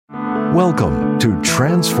Welcome to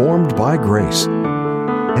Transformed by Grace,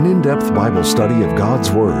 an in-depth Bible study of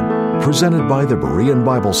God's Word, presented by the Berean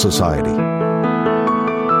Bible Society.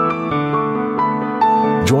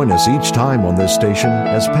 Join us each time on this station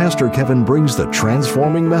as Pastor Kevin brings the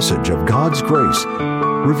transforming message of God's grace,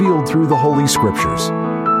 revealed through the Holy Scriptures.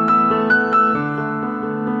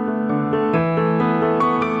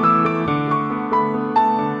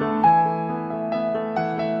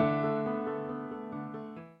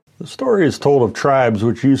 The story is told of tribes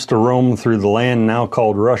which used to roam through the land now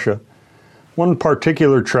called Russia. One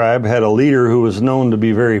particular tribe had a leader who was known to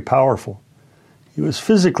be very powerful. He was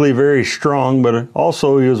physically very strong, but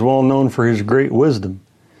also he was well known for his great wisdom.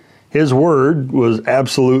 His word was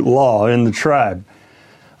absolute law in the tribe.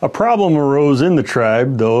 A problem arose in the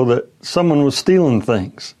tribe, though, that someone was stealing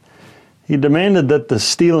things. He demanded that the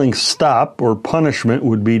stealing stop or punishment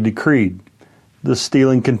would be decreed. The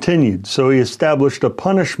stealing continued, so he established a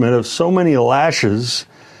punishment of so many lashes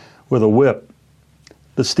with a whip.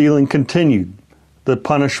 The stealing continued. The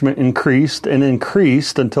punishment increased and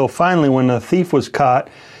increased until finally, when the thief was caught,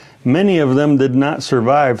 many of them did not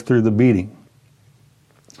survive through the beating.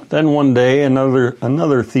 Then one day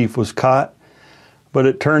another thief was caught, but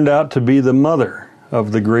it turned out to be the mother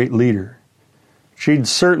of the great leader. She'd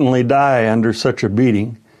certainly die under such a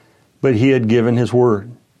beating, but he had given his word.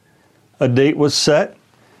 A date was set,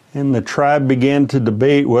 and the tribe began to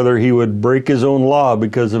debate whether he would break his own law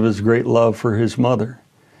because of his great love for his mother.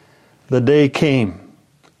 The day came.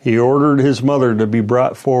 He ordered his mother to be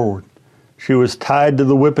brought forward. She was tied to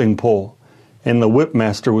the whipping pole, and the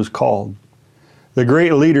whipmaster was called. The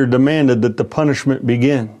great leader demanded that the punishment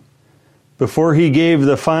begin. Before he gave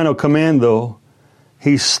the final command, though,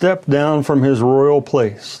 he stepped down from his royal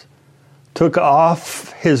place, took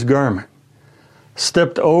off his garment,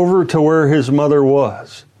 stepped over to where his mother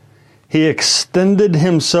was. He extended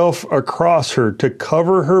himself across her to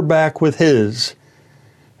cover her back with his,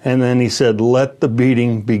 and then he said, "Let the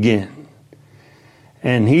beating begin."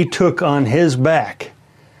 And he took on his back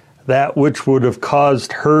that which would have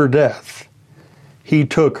caused her death. He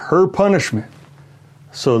took her punishment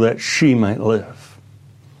so that she might live.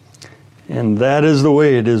 And that is the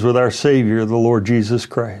way it is with our Savior, the Lord Jesus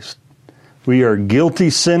Christ. We are guilty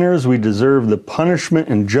sinners. We deserve the punishment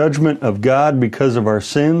and judgment of God because of our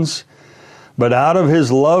sins. But out of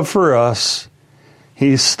His love for us,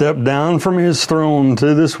 He stepped down from His throne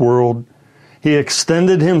to this world. He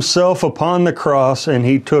extended Himself upon the cross, and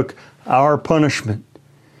He took our punishment.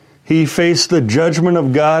 He faced the judgment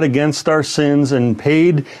of God against our sins and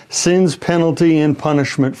paid sin's penalty and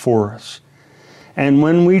punishment for us. And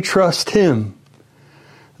when we trust Him,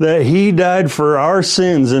 that He died for our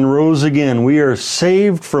sins and rose again, we are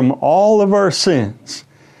saved from all of our sins,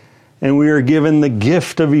 and we are given the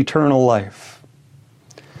gift of eternal life.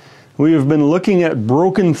 We have been looking at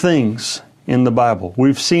broken things in the Bible.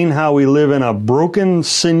 We've seen how we live in a broken,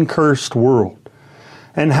 sin-cursed world,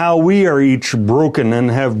 and how we are each broken and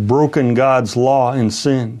have broken God's law and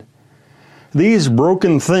sinned. These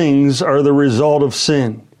broken things are the result of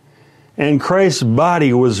sin. And Christ's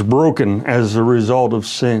body was broken as a result of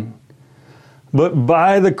sin. But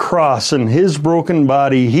by the cross and His broken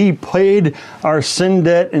body, He paid our sin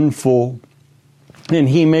debt in full. And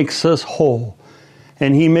He makes us whole.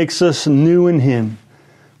 And He makes us new in Him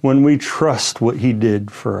when we trust what He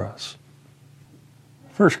did for us.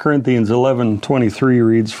 1 Corinthians 11:23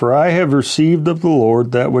 reads, "For I have received of the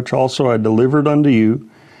Lord that which also I delivered unto you,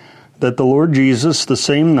 that the Lord Jesus, the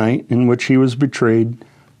same night in which He was betrayed,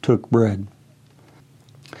 took bread."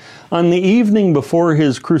 On the evening before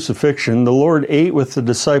His crucifixion, the Lord ate with the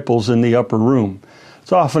disciples in the upper room.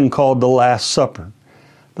 It's often called the Last Supper.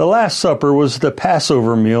 The Last Supper was the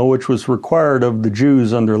Passover meal which was required of the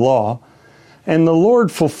Jews under law, and the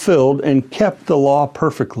Lord fulfilled and kept the law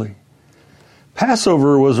perfectly.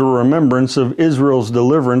 Passover was a remembrance of Israel's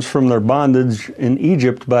deliverance from their bondage in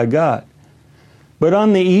Egypt by God. But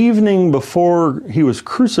on the evening before He was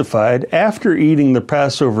crucified, after eating the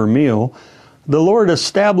Passover meal, the Lord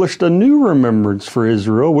established a new remembrance for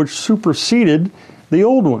Israel, which superseded the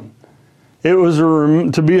old one. It was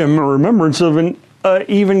to be a remembrance of an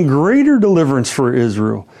even greater deliverance for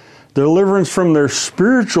Israel, deliverance from their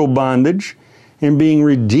spiritual bondage and being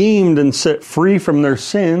redeemed and set free from their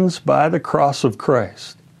sins by the cross of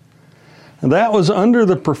Christ. And that was under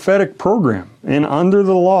the prophetic program and under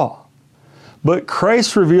the law. But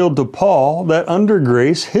Christ revealed to Paul that under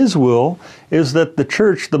grace, His will is that the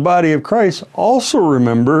church, the body of Christ, also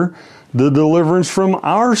remember the deliverance from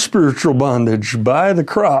our spiritual bondage by the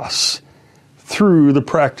cross through the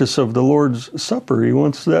practice of the Lord's Supper. He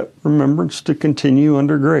wants that remembrance to continue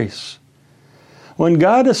under grace. When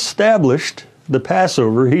God established the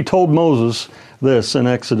Passover, he told Moses this in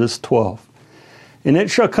Exodus 12. And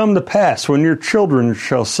it shall come to pass, when your children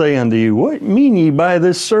shall say unto you, What mean ye by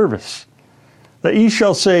this service? That ye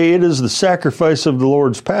shall say, It is the sacrifice of the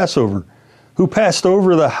Lord's Passover, who passed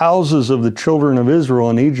over the houses of the children of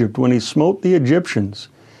Israel in Egypt, when he smote the Egyptians,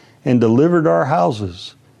 and delivered our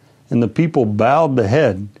houses. And the people bowed the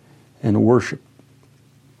head and worshiped.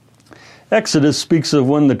 Exodus speaks of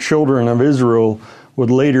when the children of Israel would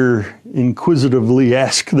later inquisitively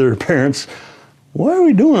ask their parents, Why are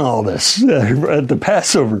we doing all this at the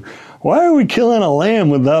Passover? Why are we killing a lamb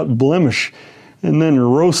without blemish and then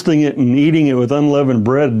roasting it and eating it with unleavened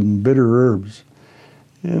bread and bitter herbs?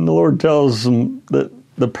 And the Lord tells them that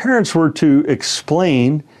the parents were to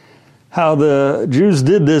explain how the Jews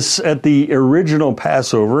did this at the original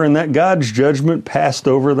Passover, and that God's judgment passed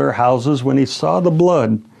over their houses when he saw the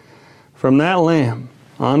blood from that lamb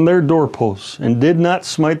on their doorposts, and did not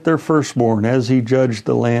smite their firstborn as he judged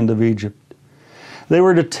the land of Egypt. They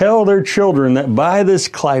were to tell their children that by this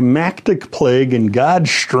climactic plague in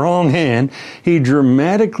God's strong hand, he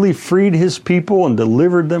dramatically freed his people and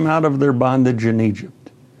delivered them out of their bondage in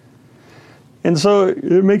Egypt. And so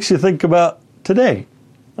it makes you think about today,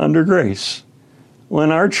 under grace,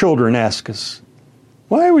 when our children ask us,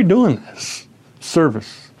 why are we doing this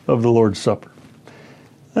service of the Lord's Supper?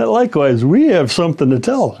 That likewise, we have something to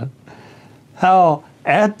tell them. How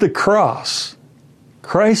at the cross,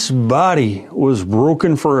 Christ's body was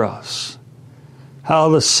broken for us. How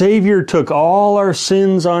the Savior took all our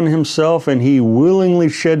sins on himself, and he willingly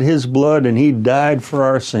shed his blood, and he died for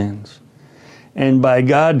our sins. And by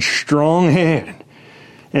God's strong hand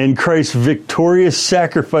and Christ's victorious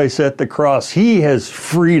sacrifice at the cross, he has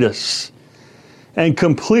freed us and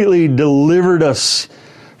completely delivered us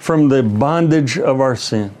from the bondage of our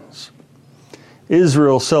sins.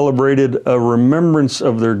 Israel celebrated a remembrance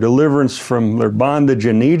of their deliverance from their bondage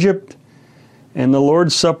in Egypt, and the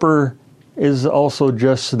Lord's Supper is also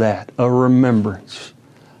just that, a remembrance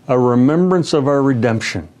of our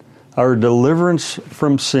redemption, our deliverance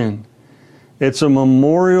from sin. It's a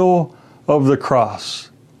memorial of the cross,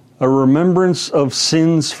 a remembrance of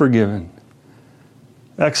sins forgiven.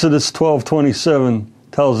 Exodus 12:27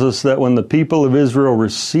 tells us that when the people of Israel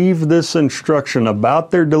received this instruction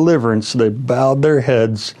about their deliverance, they bowed their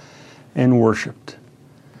heads and worshiped.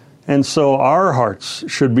 And so our hearts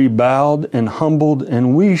should be bowed and humbled,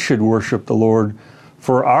 and we should worship the Lord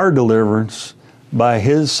for our deliverance by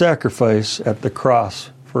his sacrifice at the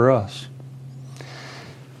cross for us.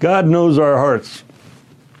 God knows our hearts.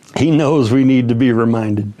 He knows we need to be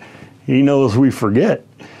reminded. He knows we forget.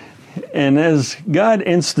 And as God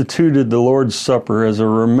instituted the Lord's Supper as a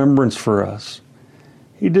remembrance for us,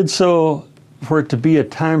 he did so for it to be a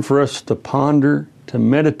time for us to ponder, to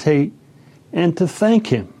meditate, and to thank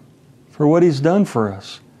him for what he's done for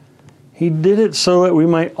us. He did it so that we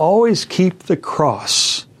might always keep the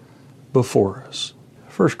cross before us.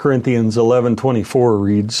 1 Corinthians 11:24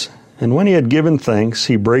 reads, And when he had given thanks,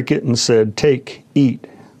 he brake it and said, Take, eat,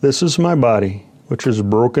 this is my body, which is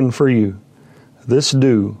broken for you. This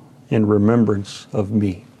do in remembrance of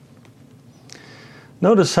me.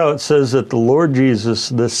 Notice how it says that the Lord Jesus,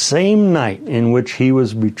 the same night in which he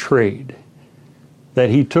was betrayed, that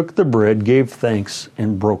he took the bread, gave thanks,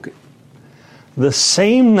 and broke it. The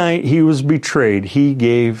same night he was betrayed, he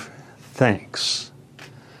gave thanks.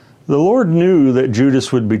 The Lord knew that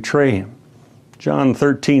Judas would betray him. John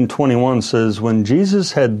 13:21 says, When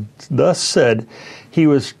Jesus had thus said, he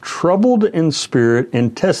was troubled in spirit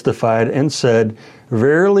and testified and said,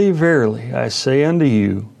 Verily, verily, I say unto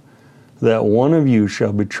you, that one of you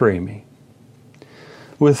shall betray me.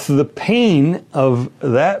 With the pain of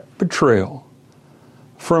that betrayal,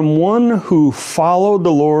 from one who followed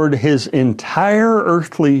the Lord his entire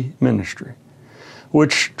earthly ministry,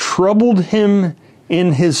 which troubled him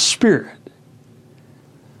in his spirit,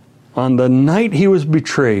 on the night he was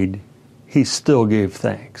betrayed, he still gave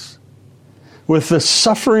thanks. With the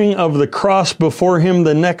suffering of the cross before him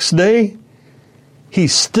the next day, he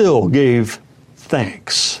still gave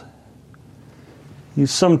thanks. You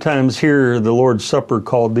sometimes hear the Lord's Supper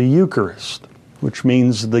called the Eucharist, which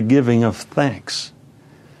means the giving of thanks.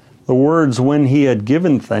 The words when he had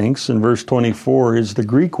given thanks in verse 24 is the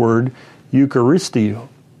Greek word Eucharistio,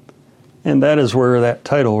 and that is where that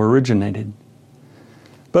title originated.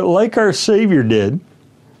 But like our Savior did,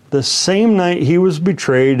 the same night he was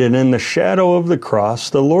betrayed and in the shadow of the cross,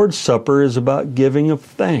 the Lord's Supper is about giving of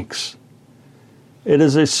thanks. It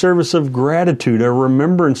is a service of gratitude, a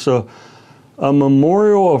remembrance, a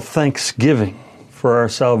memorial of thanksgiving for our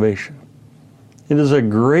salvation. It is a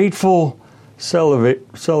grateful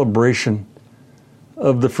celebration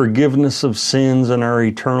of the forgiveness of sins and our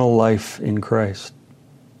eternal life in Christ.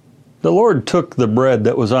 The Lord took the bread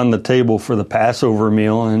that was on the table for the Passover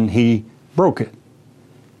meal and He broke it.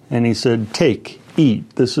 And He said, "Take,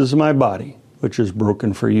 eat, this is my body, which is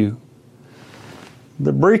broken for you."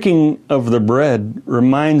 The breaking of the bread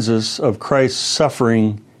reminds us of Christ's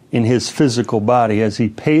suffering in His physical body as He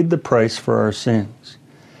paid the price for our sins.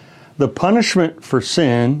 The punishment for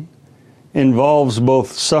sin involves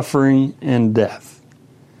both suffering and death.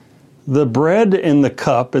 The bread and the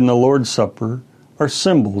cup in the Lord's Supper are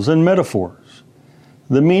symbols and metaphors.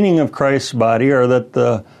 The meaning of Christ's body are that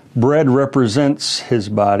the bread represents His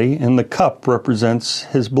body and the cup represents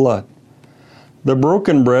His blood. The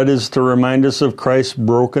broken bread is to remind us of Christ's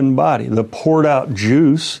broken body. The poured out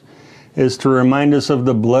juice is to remind us of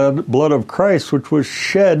the blood of Christ, which was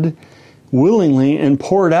shed willingly and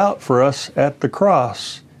poured out for us at the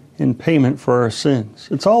cross in payment for our sins.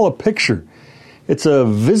 It's all a picture. It's a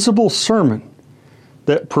visible sermon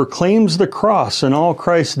that proclaims the cross and all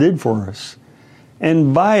Christ did for us.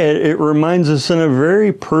 And by it, it reminds us in a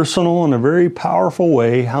very personal and a very powerful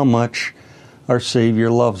way how much our Savior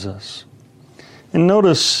loves us. And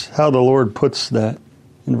notice how the Lord puts that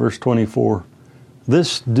in verse 24.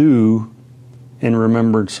 "This do in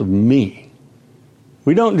remembrance of me."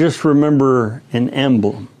 We don't just remember an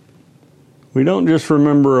emblem. We don't just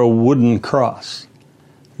remember a wooden cross.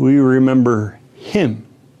 We remember Him.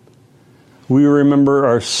 We remember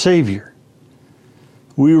our Savior.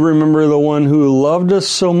 We remember the one who loved us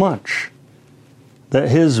so much that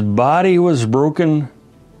His body was broken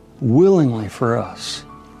willingly for us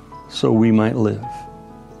so we might live.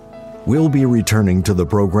 We'll be returning to the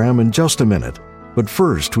program in just a minute, but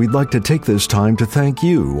first we'd like to take this time to thank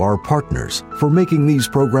you, our partners, for making these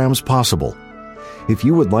programs possible. If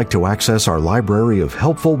you would like to access our library of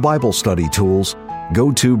helpful Bible study tools,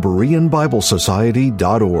 go to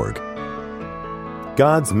BereanBibleSociety.org.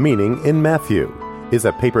 God's Meaning in Matthew is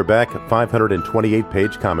a paperback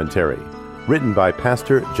 528-page commentary written by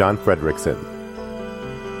Pastor John Frederickson.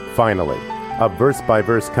 Finally, a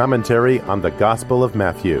verse-by-verse commentary on the Gospel of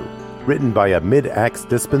Matthew, written by a mid-Acts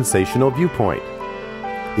dispensational viewpoint.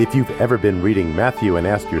 If you've ever been reading Matthew and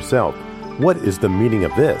asked yourself, what is the meaning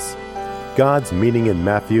of this? God's Meaning in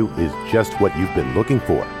Matthew is just what you've been looking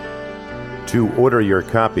for. To order your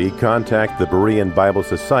copy, contact the Berean Bible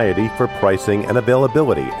Society for pricing and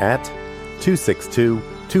availability at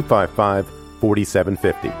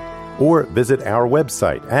 262-255-4750 or visit our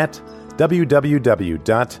website at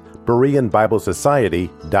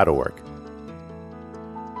www.BereanBibleSociety.org.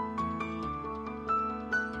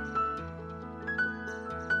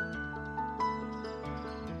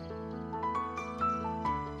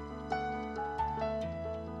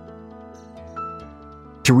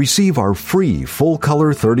 To receive our free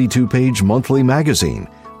full-color 32-page monthly magazine,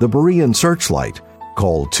 The Berean Searchlight,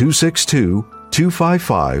 call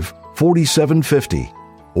 262-255-4750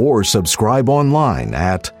 or subscribe online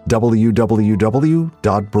at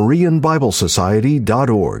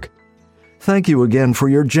www.BereanBibleSociety.org. Thank you again for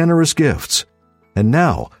your generous gifts. And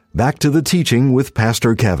now, back to the teaching with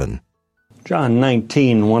Pastor Kevin. John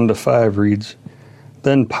 19, 1-5 reads,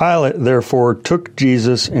 "Then Pilate therefore took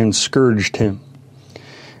Jesus and scourged Him.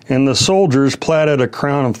 And the soldiers platted a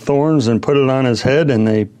crown of thorns and put it on His head, and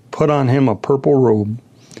they put on Him a purple robe,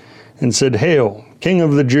 and said, 'Hail, King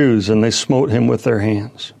of the Jews!' And they smote Him with their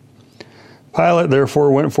hands. Pilate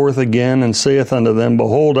therefore went forth again, and saith unto them,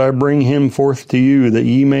 Behold, I bring Him forth to you, that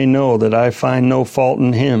ye may know that I find no fault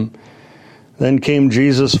in Him. Then came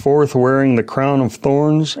Jesus forth, wearing the crown of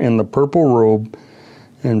thorns and the purple robe,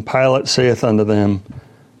 and Pilate saith unto them,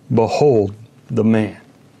 Behold the man."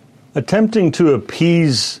 Attempting to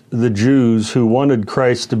appease the Jews who wanted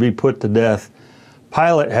Christ to be put to death,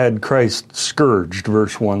 Pilate had Christ scourged,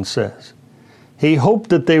 verse 1 says. He hoped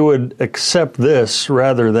that they would accept this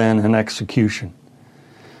rather than an execution.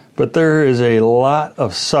 But there is a lot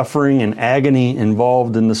of suffering and agony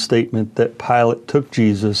involved in the statement that Pilate took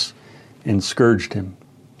Jesus and scourged Him.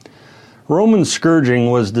 Roman scourging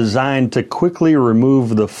was designed to quickly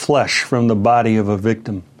remove the flesh from the body of a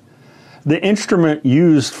victim. The instrument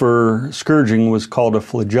used for scourging was called a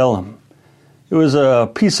flagellum. It was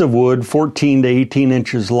a piece of wood 14 to 18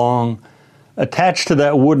 inches long. Attached to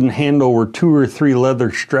that wooden handle were 2 or 3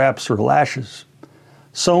 leather straps or lashes.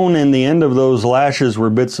 Sewn in the end of those lashes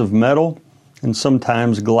were bits of metal and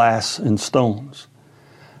sometimes glass and stones.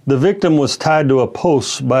 The victim was tied to a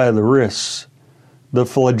post by the wrists. The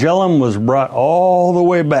flagellum was brought all the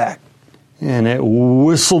way back, and it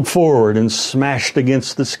whistled forward and smashed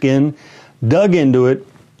against the skin, dug into it,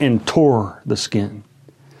 and tore the skin.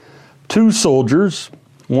 2 soldiers,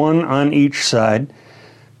 one on each side,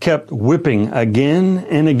 kept whipping again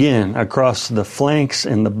and again across the flanks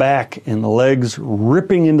and the back and the legs,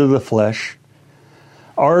 ripping into the flesh.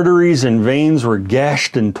 Arteries and veins were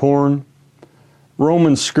gashed and torn.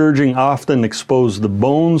 Roman scourging often exposed the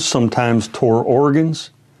bones, sometimes tore organs.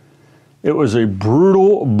 It was a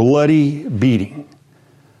brutal, bloody beating.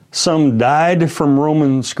 Some died from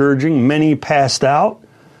Roman scourging. Many passed out,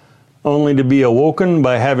 only to be awoken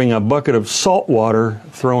by having a bucket of salt water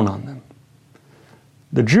thrown on them.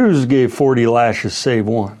 The Jews gave 40 lashes save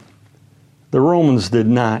one. The Romans did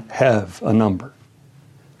not have a number.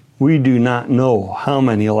 We do not know how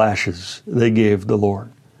many lashes they gave the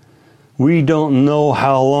Lord. We don't know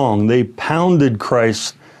how long they pounded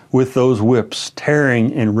Christ with those whips,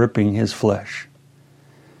 tearing and ripping his flesh.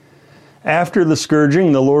 After the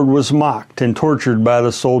scourging, the Lord was mocked and tortured by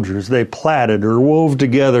the soldiers. They plaited or wove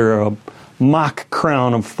together a mock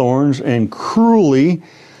crown of thorns and cruelly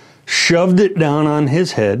shoved it down on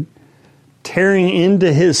his head, tearing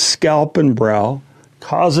into his scalp and brow,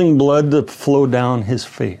 causing blood to flow down his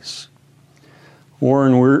face.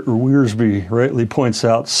 Warren Wiersbe rightly points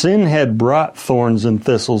out, sin had brought thorns and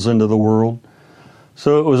thistles into the world,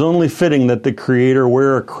 so it was only fitting that the Creator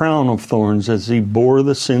wear a crown of thorns as he bore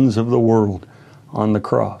the sins of the world on the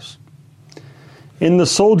cross. In the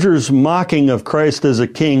soldiers' mocking of Christ as a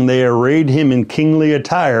king, they arrayed him in kingly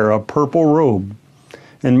attire, a purple robe.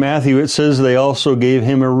 In Matthew it says they also gave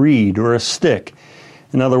him a reed or a stick,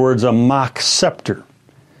 in other words, a mock scepter.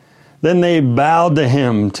 Then they bowed to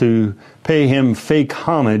him to pay him fake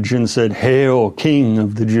homage and said, "Hail, King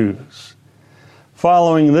of the Jews."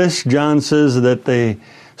 Following this, John says that they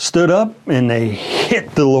stood up and they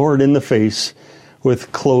hit the Lord in the face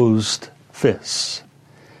with closed fists.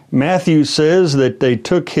 Matthew says that they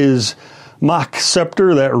took his mock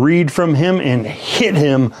scepter, that reed from him, and hit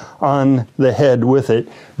him on the head with it,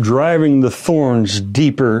 driving the thorns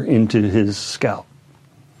deeper into his scalp.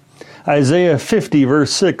 Isaiah 50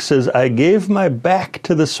 verse 6 says, "I gave my back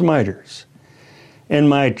to the smiters, and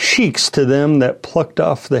my cheeks to them that plucked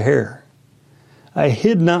off the hair. I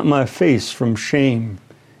hid not my face from shame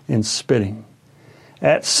and spitting."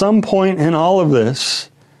 At some point in all of this,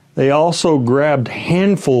 they also grabbed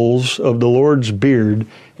handfuls of the Lord's beard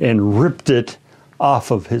and ripped it off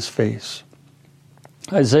of his face.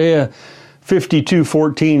 Isaiah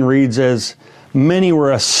 52:14 reads, "As many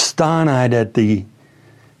were astonished at thee,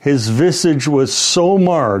 his visage was so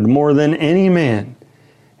marred more than any man,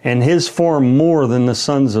 and his form more than the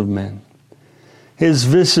sons of men. His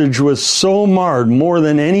visage was so marred more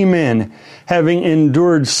than any man, having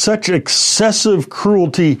endured such excessive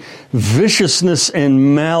cruelty, viciousness,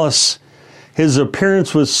 and malice. His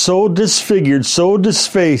appearance was so disfigured, so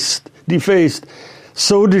defaced,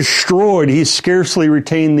 so destroyed, he scarcely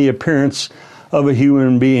retained the appearance of a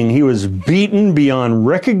human being. He was beaten beyond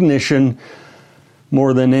recognition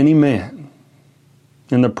more than any man."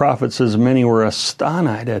 And the prophet says, "Many were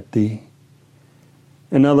astonished at thee."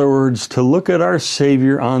 In other words, to look at our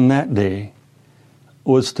Savior on that day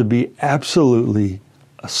was to be absolutely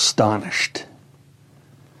astonished.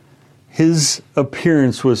 His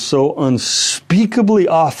appearance was so unspeakably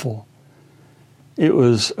awful. It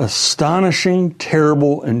was astonishing,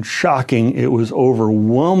 terrible, and shocking. It was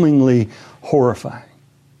overwhelmingly horrifying.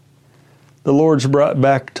 The Lord's brought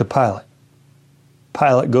back to Pilate.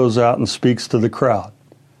 Pilate goes out and speaks to the crowd.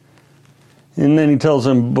 And then he tells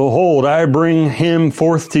them, "Behold, I bring him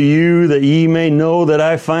forth to you, that ye may know that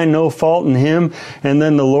I find no fault in him." And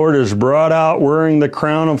then the Lord is brought out wearing the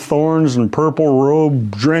crown of thorns and purple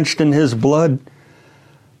robe drenched in his blood.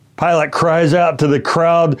 Pilate cries out to the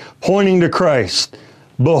crowd, pointing to Christ,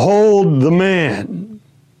 "Behold the man."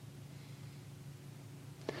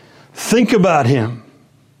 Think about him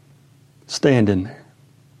standing there.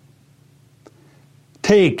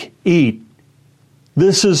 "Take, eat.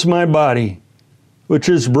 This is my body, which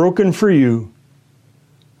is broken for you.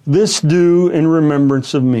 This do in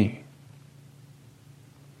remembrance of me."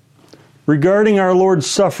 Regarding our Lord's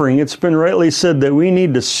suffering, it's been rightly said that we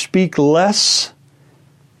need to speak less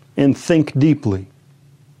and think deeply.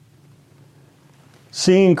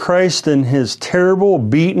 Seeing Christ in his terrible,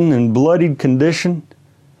 beaten, and bloodied condition,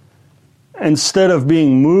 instead of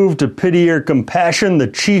being moved to pity or compassion, the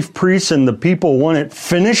chief priests and the people want it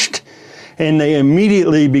finished, and they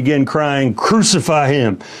immediately begin crying, "Crucify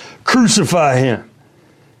him! Crucify him!"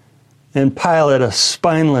 And Pilate, a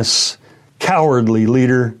spineless, cowardly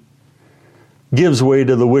leader, gives way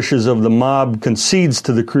to the wishes of the mob, concedes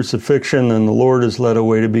to the crucifixion, and the Lord is led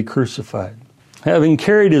away to be crucified. Having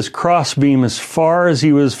carried his crossbeam as far as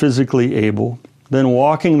he was physically able, then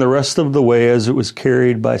walking the rest of the way as it was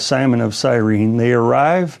carried by Simon of Cyrene, they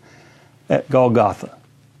arrive at Golgotha.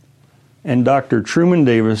 And Dr. Truman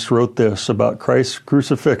Davis wrote this about Christ's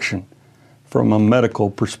crucifixion from a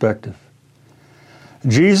medical perspective.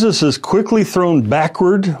 Jesus is quickly thrown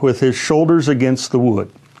backward with his shoulders against the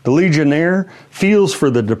wood. The legionnaire feels for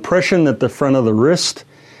the depression at the front of the wrist.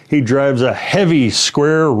 He drives a heavy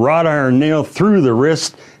square wrought iron nail through the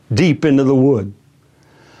wrist deep into the wood.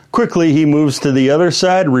 Quickly, he moves to the other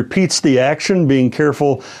side, repeats the action, being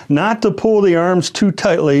careful not to pull the arms too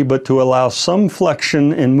tightly, but to allow some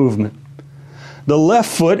flexion and movement. The left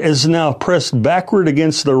foot is now pressed backward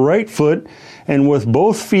against the right foot, and with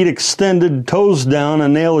both feet extended, toes down, a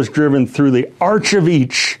nail is driven through the arch of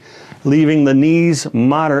each, leaving the knees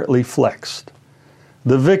moderately flexed.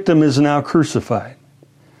 The victim is now crucified.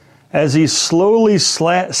 As he slowly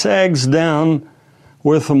sags down,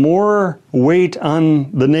 with more weight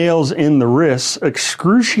on the nails in the wrists,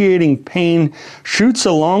 excruciating pain shoots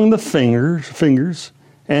along the fingers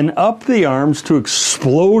and up the arms to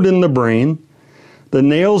explode in the brain. The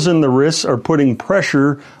nails in the wrists are putting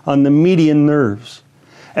pressure on the median nerves.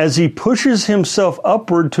 As he pushes himself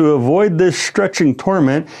upward to avoid this stretching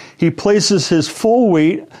torment, he places his full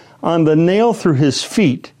weight on the nail through his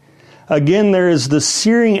feet. Again, there is the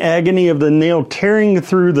searing agony of the nail tearing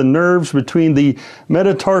through the nerves between the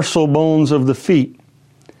metatarsal bones of the feet.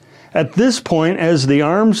 At this point, as the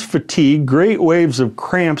arms fatigue, great waves of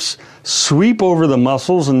cramps sweep over the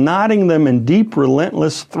muscles, knotting them in deep,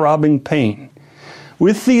 relentless, throbbing pain.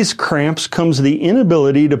 With these cramps comes the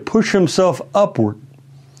inability to push himself upward.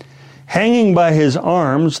 Hanging by his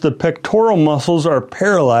arms, the pectoral muscles are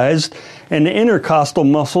paralyzed and the intercostal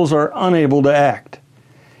muscles are unable to act.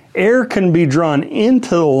 Air can be drawn into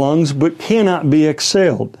the lungs but cannot be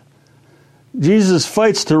exhaled. Jesus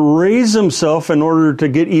fights to raise himself in order to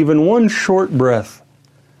get even one short breath.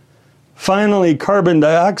 Finally, carbon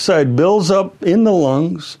dioxide builds up in the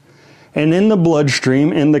lungs and in the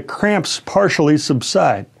bloodstream, and the cramps partially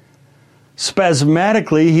subside.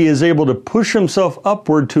 Spasmodically, he is able to push himself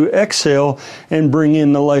upward to exhale and bring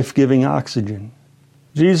in the life-giving oxygen.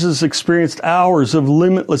 Jesus experienced hours of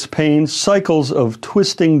limitless pain, cycles of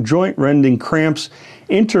twisting, joint-rending cramps,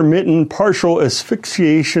 intermittent partial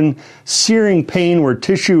asphyxiation, searing pain where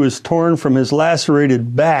tissue is torn from his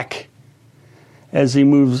lacerated back as he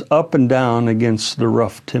moves up and down against the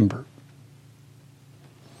rough timber.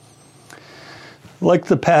 Like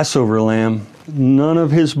the Passover lamb, none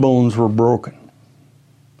of his bones were broken,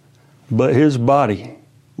 but his body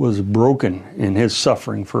was broken in his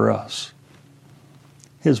suffering for us.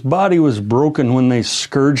 His body was broken when they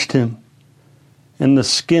scourged him, and the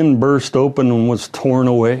skin burst open and was torn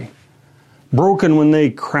away. Broken when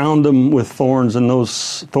they crowned him with thorns, and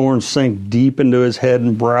those thorns sank deep into his head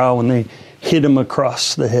and brow, and they hit him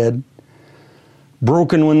across the head.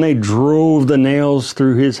 Broken when they drove the nails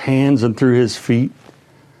through his hands and through his feet.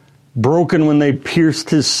 Broken when they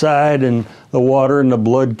pierced his side and the water and the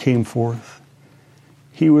blood came forth.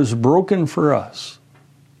 He was broken for us.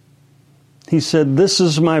 He said, "This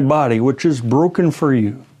is my body, which is broken for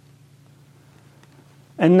you."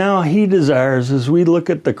 And now he desires, as we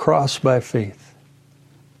look at the cross by faith,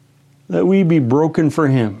 that we be broken for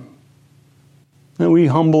him, that we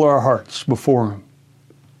humble our hearts before him,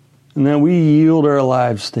 and that we yield our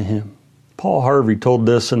lives to him. Paul Harvey told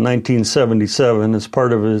this in 1977 as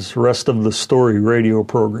part of his Rest of the Story radio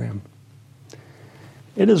program.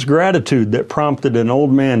 It is gratitude that prompted an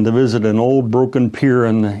old man to visit an old broken pier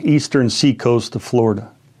on the eastern seacoast of Florida.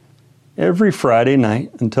 Every Friday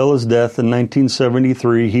night until his death in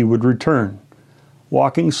 1973, he would return,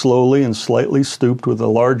 walking slowly and slightly stooped with a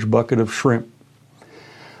large bucket of shrimp.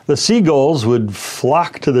 The seagulls would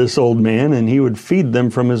flock to this old man and he would feed them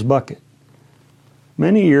from his bucket.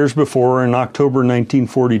 Many years before, in October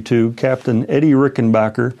 1942, Captain Eddie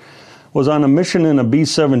Rickenbacker was on a mission in a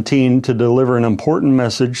B-17 to deliver an important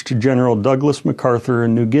message to General Douglas MacArthur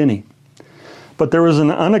in New Guinea. But there was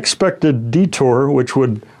an unexpected detour which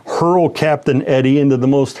would hurl Captain Eddie into the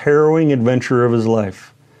most harrowing adventure of his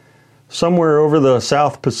life. Somewhere over the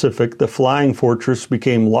South Pacific, the flying fortress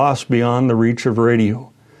became lost beyond the reach of radio.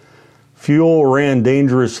 Fuel ran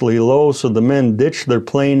dangerously low, so the men ditched their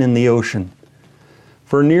plane in the ocean.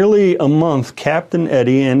 For nearly a month, Captain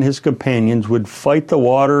Eddie and his companions would fight the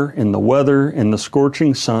water and the weather and the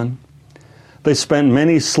scorching sun. They spent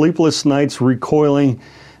many sleepless nights recoiling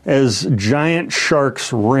as giant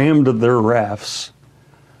sharks rammed their rafts.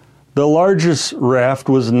 The largest raft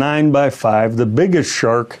was 9 by 5, the biggest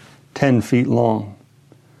shark 10 feet long.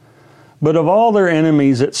 But of all their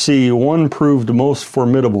enemies at sea, one proved most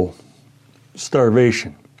formidable: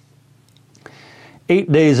 starvation. 8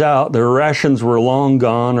 days out, their rations were long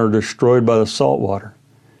gone or destroyed by the salt water.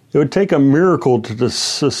 It would take a miracle to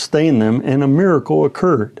sustain them, and a miracle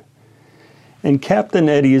occurred. In Captain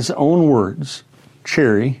Eddie's own words,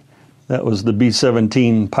 Cherry, that was the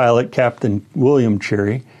B-17 pilot, Captain William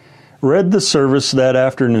Cherry, read the service that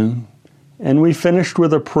afternoon, and we finished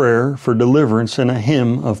with a prayer for deliverance and a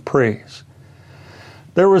hymn of praise.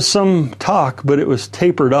 There was some talk, but it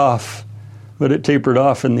tapered off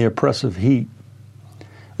in the oppressive heat.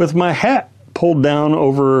 With my hat pulled down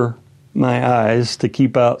over my eyes to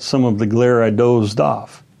keep out some of the glare, I dozed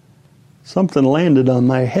off. Something landed on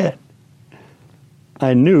my head.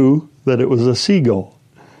 I knew that it was a seagull.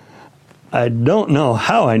 I don't know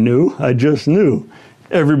how I knew, I just knew.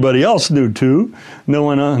 Everybody else knew too. No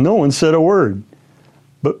one said a word.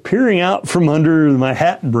 But peering out from under my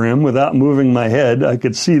hat brim without moving my head, I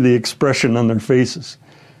could see the expression on their faces.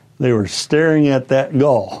 They were staring at that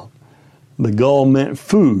gull. The gull meant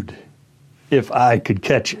food, if I could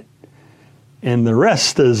catch it. And the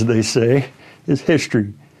rest, as they say, is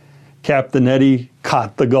history. Captain Eddie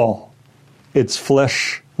caught the gull. Its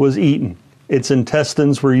flesh was eaten. Its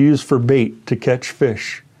intestines were used for bait to catch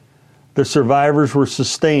fish. The survivors were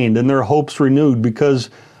sustained and their hopes renewed because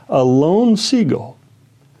a lone seagull,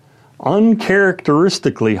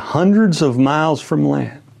 uncharacteristically hundreds of miles from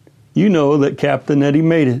land, you know that Captain Eddie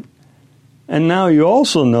made it. And now you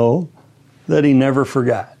also know that he never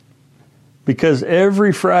forgot. Because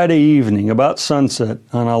every Friday evening about sunset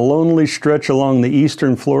on a lonely stretch along the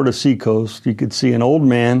eastern Florida seacoast, you could see an old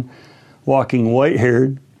man walking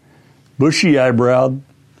white-haired, bushy-eyebrowed,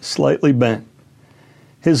 slightly bent.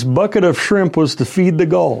 His bucket of shrimp was to feed the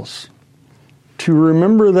gulls, to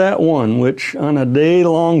remember that one which on a day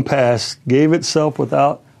long past gave itself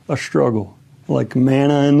without a struggle, like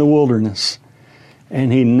manna in the wilderness.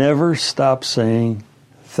 And he never stopped saying,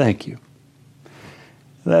 "Thank you."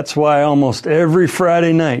 That's why almost every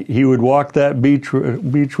Friday night he would walk that beach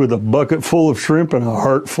with a bucket full of shrimp and a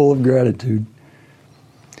heart full of gratitude.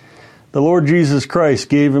 The Lord Jesus Christ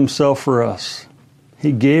gave himself for us.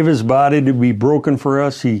 He gave his body to be broken for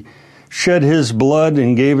us. He shed his blood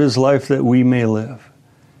and gave his life that we may live,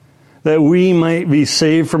 that we might be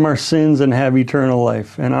saved from our sins and have eternal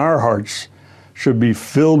life. And our hearts should be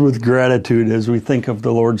filled with gratitude as we think of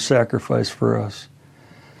the Lord's sacrifice for us.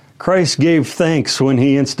 Christ gave thanks when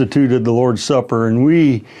he instituted the Lord's Supper, and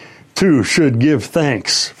we too should give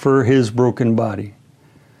thanks for his broken body.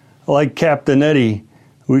 Like Captain Eddie,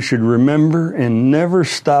 we should remember and never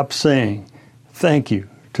stop saying thank you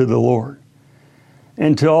to the Lord,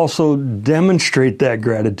 and to also demonstrate that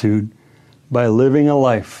gratitude by living a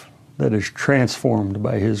life that is transformed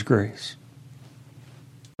by his grace.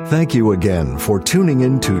 Thank you again for tuning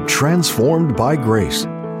in to Transformed by Grace.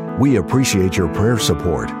 We appreciate your prayer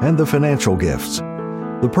support and the financial gifts.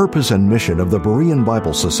 The purpose and mission of the Berean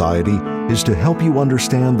Bible Society is to help you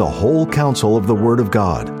understand the whole counsel of the Word of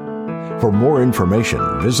God. For more information,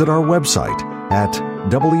 visit our website at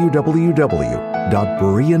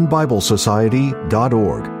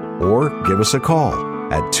www.bereanbiblesociety.org or give us a call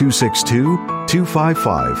at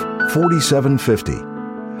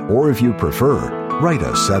 262-255-4750. Or if you prefer, write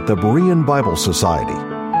us at the Berean Bible Society,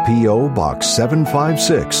 P.O. Box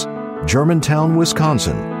 756, Germantown,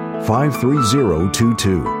 Wisconsin,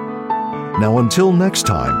 53022. Now until next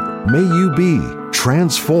time, may you be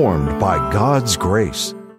transformed by God's grace.